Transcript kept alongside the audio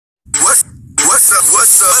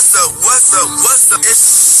What's up?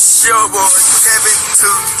 It's your boy Kevin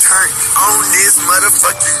to turn on this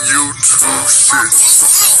motherfucking YouTube shit.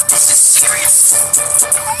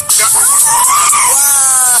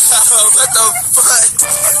 Wow, what the fuck?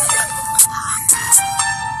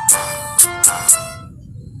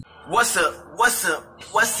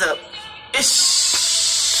 What's up?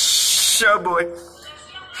 It's your boy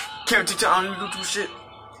Kevin to turn on YouTube shit.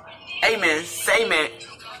 Hey man, say man.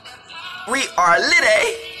 We are lit,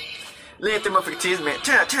 eh? Lit the motherfucking tears, man.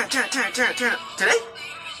 Turn. Today?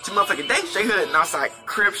 It's a motherfucking day. Straight hood and outside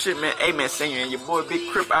crib shit, man. Hey, man, singing. Your boy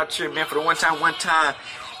Big Crip out here, man, for the one time.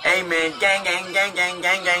 Hey, man, gang.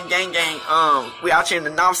 We out here in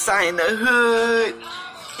the north side, in the hood.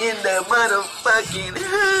 In the motherfucking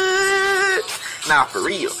hood. Nah, for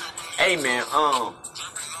real. Hey, man,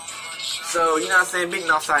 so, you know what I'm saying? Big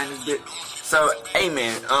north side in this bitch. So, hey,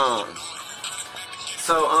 man,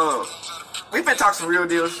 we been talking some real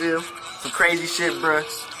deal shit, some crazy shit, bruh.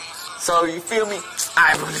 So, you feel me?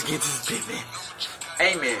 Alright, bro, let's get this bit, man.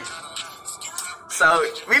 Hey, man. So,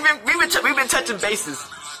 we've been touching bases,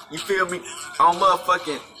 you feel me? On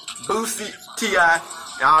motherfucking Boosie, T.I.,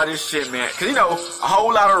 and all this shit, man. Cause, you know, a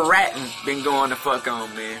whole lot of ratting been going the fuck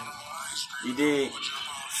on, man. You dig?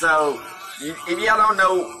 So, if y'all don't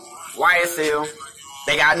know YSL,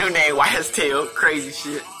 they got a new name, YSL, crazy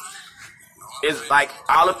shit. It's like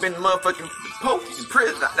all up in the motherfucking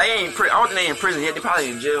prison. They ain't in prison. I don't think they in prison yet. They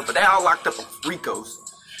probably in jail, but they all locked up on Ricos.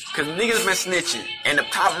 Cause niggas been snitching, and the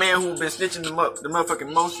top man who been snitching the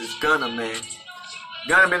motherfucking most is Gunna, man.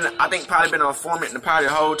 Gunna been, I think, probably been on informant in the party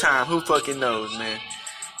the whole time. Who fucking knows, man?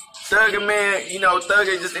 Thugger, man, you know,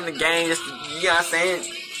 Thugger just in the game, just to, you know what I'm saying,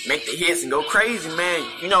 make the hits and go crazy, man.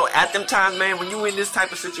 You know, at them times, man, when you in this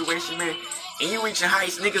type of situation, man, and you reaching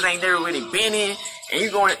heights niggas ain't never really been in, and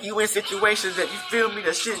you in situations that, you feel me,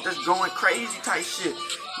 that shit just going crazy type shit.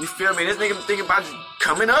 You feel me? This nigga be thinking about just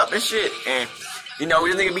coming up and shit, and, you know,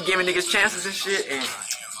 this nigga be giving niggas chances and shit, and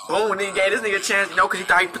boom, nigga gave this nigga a chance, you know, cause he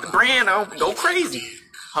thought he put the brand on, go crazy.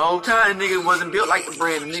 Whole time, the nigga wasn't built like the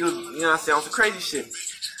brand, the nigga, you know what I'm saying, on some crazy shit.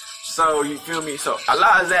 So, you feel me? So, a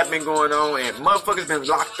lot of that been going on, and motherfuckers been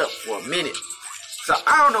locked up for a minute. So,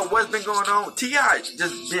 I don't know what's been going on. T.I.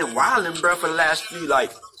 just been wildin', bro, for the last few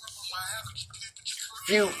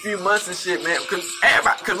months and shit, man.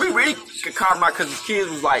 Cause we really could call him out cause his kids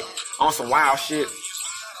was, like, on some wild shit.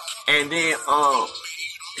 And then,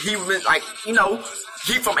 he was, like, you know,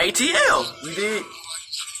 he from ATL, you dig?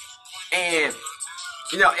 And,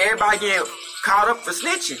 you know, everybody getting caught up for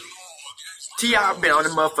snitching. T.I. been on the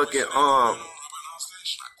motherfucking,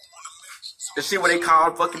 the shit where they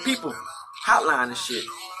call fucking people. Hotline and shit.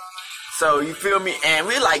 So, you feel me? And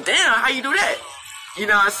we're like, damn, how you do that? You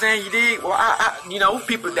know what I'm saying? You dig? Well, you know,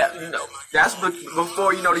 people that, you know, that's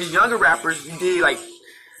before, you know, these younger rappers, you dig, like,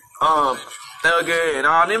 Thugger and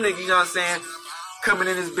all them niggas, you know what I'm saying? Coming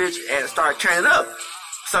in this bitch and start turning up.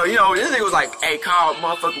 So, you know, this nigga was like, hey, call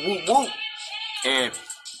motherfucker whoop whoop. And,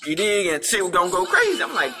 you dig? And shit was gonna go crazy.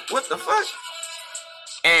 I'm like, what the fuck?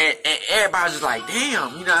 And everybody was just like,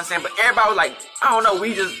 damn, you know what I'm saying? But everybody was like, I don't know,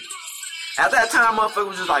 we just, at that time, motherfuckers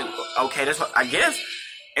was just like, okay, that's what I guess.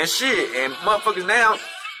 And shit, and motherfuckers now,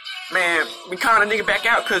 man, we calling a nigga back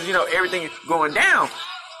out because, you know, everything is going down.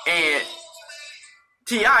 And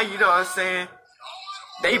T.I., you know what I'm saying?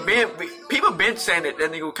 People been saying that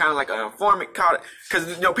nigga was kind of like an informant, caught it. Because,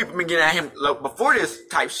 you know, people been getting at him before this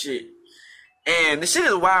type shit. And the shit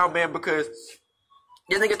is wild, man, because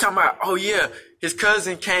this nigga talking about, oh yeah, his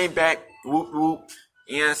cousin came back, whoop whoop,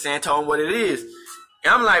 you know what I'm saying, told him what it is.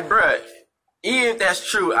 And I'm like, bruh, even if that's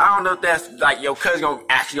true, I don't know if that's like your cousin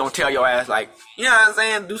gonna tell your ass, like, you know what I'm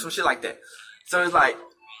saying, do some shit like that. So it's like,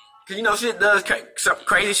 cause you know shit does, some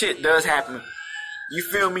crazy shit does happen. You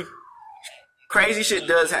feel me? Crazy shit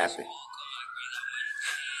does happen.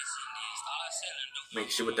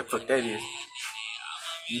 Make sure what the fuck that is.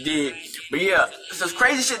 You did. But yeah, so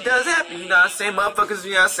crazy shit does happen, you know what I'm saying? Motherfuckers,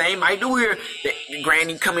 you know what I'm saying, might do hear the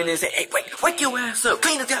granny come in and say, hey, wake your ass up,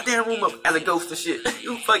 clean this goddamn room up as a ghost and shit.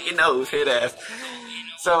 You fucking knows, head ass.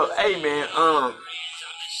 So, hey man,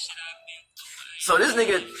 so this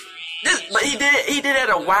nigga, but he did it at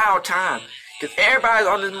a wild time. Cause everybody's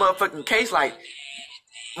on this motherfucking case like,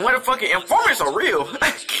 motherfucking informants are real.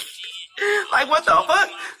 Like, what the fuck?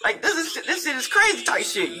 Like, this shit is crazy type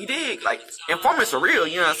shit, you dig? Like, informants are real,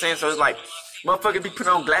 you know what I'm saying? So it's like, motherfuckers be putting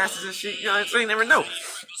on glasses and shit, you know what I'm saying? You never know.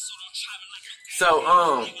 So,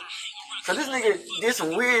 so this nigga did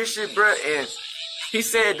some weird shit, bruh, and he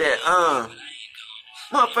said that,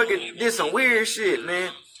 motherfucker did some weird shit,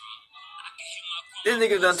 man. This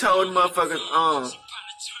nigga done told motherfuckers,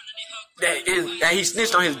 that he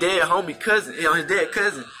snitched on his dead homie cousin, on his dead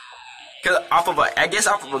cousin, cause off of a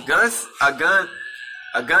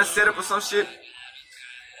gun setup or some shit,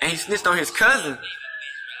 and he snitched on his cousin,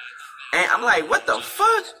 and I'm like, what the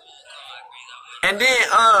fuck? And then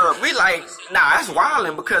we like, nah, that's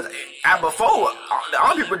wildin', because before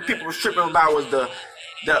all people was tripping about was the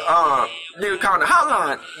nigga calling the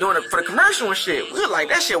hotline doing it for the commercial and shit. We was like,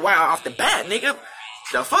 that shit wild off the bat, nigga.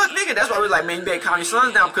 The fuck, nigga? That's why we was like, man, you better calm your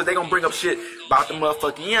sons down, because they gonna bring up shit about the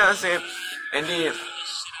motherfucking, you know what I'm saying? And then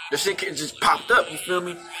the shit just popped up, you feel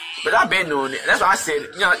me? But I've been doing it. That's why I said,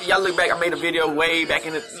 you know, y'all look back, I made a video way back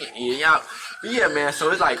in the, y'all. But yeah, man, so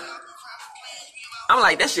it's like, I'm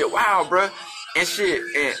like, that shit wild, bruh. And shit,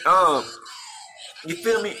 and, you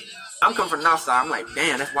feel me? I'm coming from the north side. I'm like,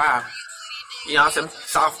 damn, that's wild. You know what I'm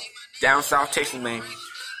saying? Down south Texas, man.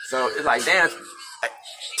 So it's like, damn,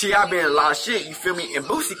 T.I. been in a lot of shit, you feel me? And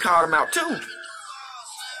Boosie called him out too.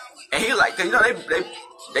 And he like, cause you know,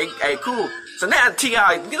 they, hey, cool. So now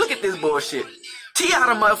T.I., look at this bullshit.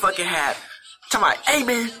 T.I. the motherfucking hat. Talking about, hey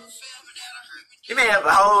man. He may have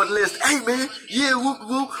a whole list. Hey man, yeah, whoop,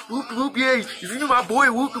 whoop, whoop, whoop, yeah. If you my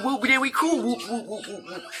boy, whoop, whoop, then we cool, whoop, whoop, whoop, whoop,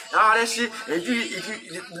 whoop. And all that shit. And if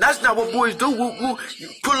you, that's not what boys do, whoop, whoop. You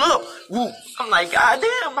pull up, whoop. I'm like, God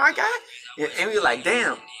damn, my guy. And we like,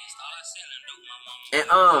 damn.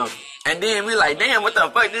 And then we like, damn, what the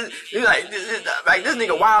fuck? This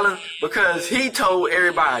nigga wildin' because he told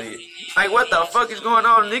everybody. Like, what the fuck is going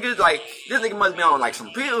on, niggas? Like, this nigga must be on like some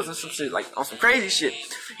pills and some shit, like on some crazy shit.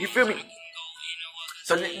 You feel me?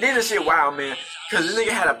 So then this shit wild, man, cause this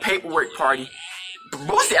nigga had a paperwork party.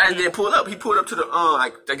 Boosie actually didn't pull up. He pulled up to the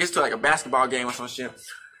like, I guess to like a basketball game or some shit.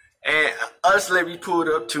 And other celebrities pulled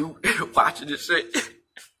up too, watching this shit. This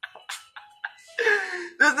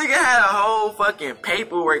nigga had a whole fucking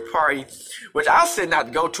paperwork party, which I said not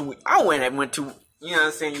to go to. I went to, you know what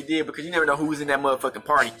I'm saying, you did, because you never know who's in that motherfucking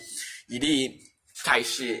party. You did, type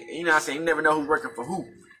shit. You know what I'm saying, you never know who's working for who,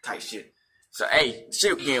 type shit. So, hey,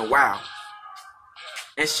 shit getting wild.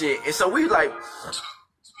 And shit, and so we like,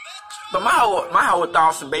 but my whole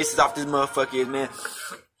thoughts and basis off this motherfucker is, man,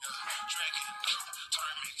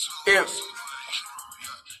 if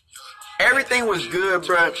everything was good,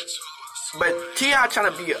 bruh, but T.I.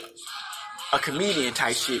 trying to be a comedian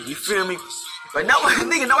type shit, you feel me? Like, no,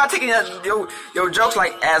 nigga, nobody taking your jokes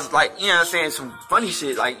like, as like, you know what I'm saying, some funny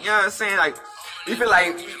shit, like, you know what I'm saying, like, you feel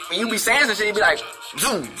like, when you be saying some shit, you be like,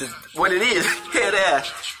 zoom, just what it is, head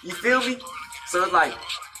ass, you feel me? So it's like,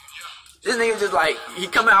 this nigga just like, he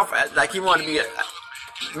coming out like he wanted to be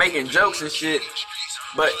making jokes and shit,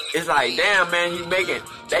 but it's like, damn, man,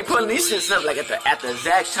 they putting these shits up like at the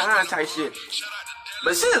exact time type shit.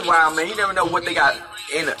 But shit is wild, man. You never know what they got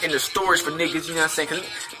in the storage for niggas, you know what I'm saying? Cause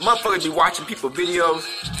motherfuckers be watching people videos,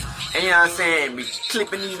 and you know what I'm saying, be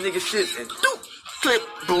clipping these niggas shit and doop, clip,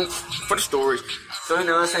 boom, for the storage. So you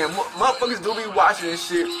know what I'm saying? Motherfuckers do be watching this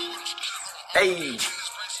shit. Hey.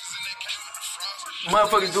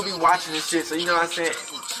 Motherfuckers do be watching this shit, so you know what I'm saying?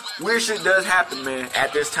 Weird shit does happen, man,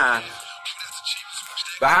 at this time.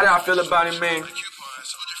 But how do I feel about it, man?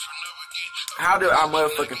 How do I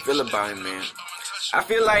motherfucking feel about it, man? I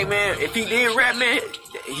feel like, man, if he did rap, man,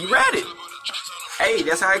 he ratted. Hey,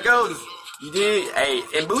 that's how it goes. You did, hey,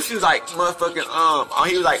 and Boosie was like, motherfucking,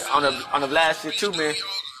 he was like, on the last shit too, man.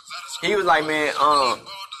 He was like, man,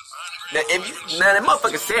 that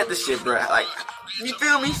motherfucker said this shit, bro. Like, you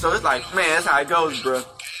feel me? So it's like, man, that's how it goes, bro.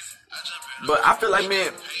 But I feel like,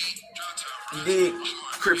 man, you did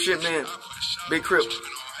Crip shit, man. Big Crip.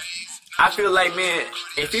 I feel like, man,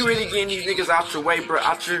 if he really getting these niggas out your way, bro,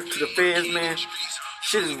 out your to the feds, man,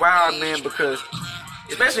 shit is wild, man, because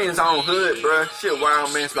especially in his own hood, bro, shit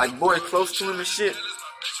wild, man. It's like boys close to him and shit.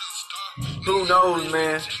 Who knows,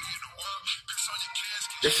 man?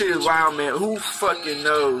 That shit is wild, man. Who fucking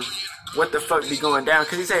knows what the fuck be going down?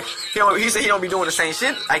 Cause he said he don't be doing the same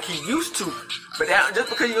shit like he used to. But that, just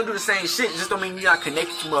because you don't do the same shit, just don't mean you're not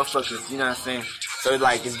connected to motherfuckers. You know what I'm saying? So it's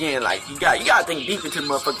like, again, like you gotta think deep into the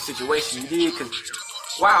motherfucking situation. You did, cause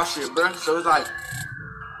wild shit, bro. So it's like,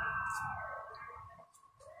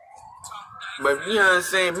 but you know what I'm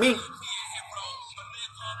saying? Me,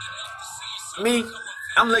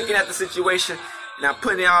 I'm looking at the situation and I'm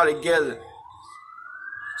putting it all together.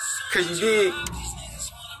 Cause you did,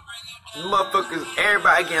 motherfuckers,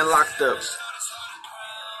 everybody getting locked up.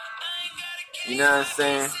 You know what I'm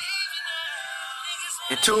saying?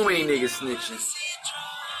 And too many niggas snitching.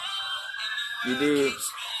 You did.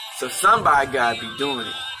 So somebody gotta be doing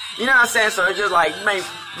it. You know what I'm saying? So it's just like,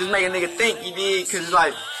 just make a nigga think, you did, cause it's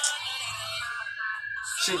like,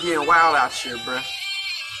 shit getting wild out here, bruh.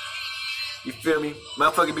 You feel me?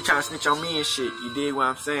 Motherfucker be trying to snitch on me and shit. You dig what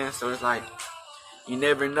I'm saying? So it's like, you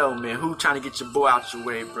never know, man. Who trying to get your boy out your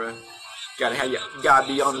way, bro? You gotta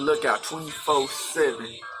be on the lookout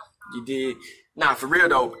 24/7. You dig? Nah, for real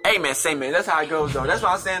though. Hey man, say man, that's how it goes though. That's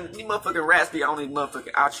why I'm saying these motherfucking rats be on these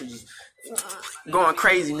motherfucking out here just going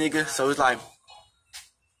crazy, nigga. So it's like,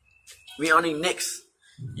 we on these nicks.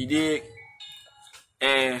 You dig?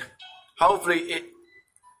 And hopefully it,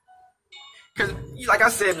 cause like I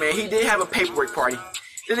said, man, he did have a paperwork party.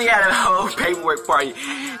 This nigga had a whole paperwork party.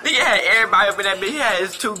 Nigga had everybody up in that bitch. He had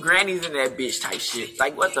his 2 grannies in that bitch type shit.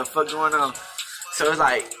 Like, what the fuck going on? So it's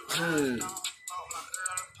like,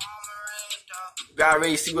 gotta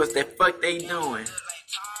really see what the fuck they doing.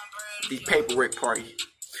 These paperwork party.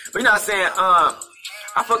 But you know what I'm saying?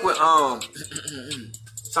 I fuck with,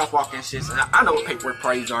 soft walking and shit. So I know what paperwork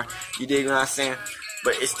parties are. You dig what I'm saying?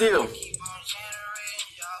 But it's still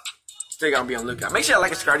gotta be on the lookout. Make sure I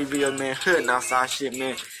like a Scotty video, man. Hood and outside shit,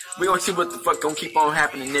 man. We gonna see what the fuck gonna keep on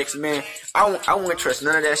happening next, man. I won't trust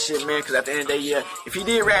none of that shit, man. Cause at the end of the day, yeah, if he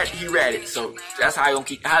did rat, he ratted. So that's how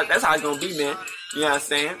that's how it's gonna be, man. You know what I'm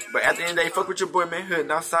saying? But at the end of the day, fuck with your boy, man. Hood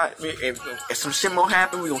and outside. Man, if some shit more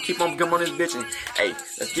happen, we gonna keep on gum on this bitch. And hey,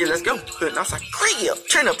 let's go. Hood and outside. Crib.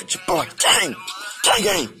 Turn up with your boy. Gang.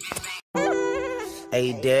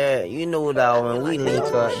 Hey, Dad, you know, dog, when we link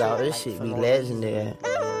up, dog, this shit be legendary.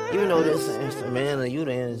 You know this instrumental, you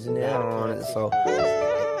the engineer on it, so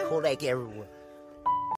Kodak everywhere.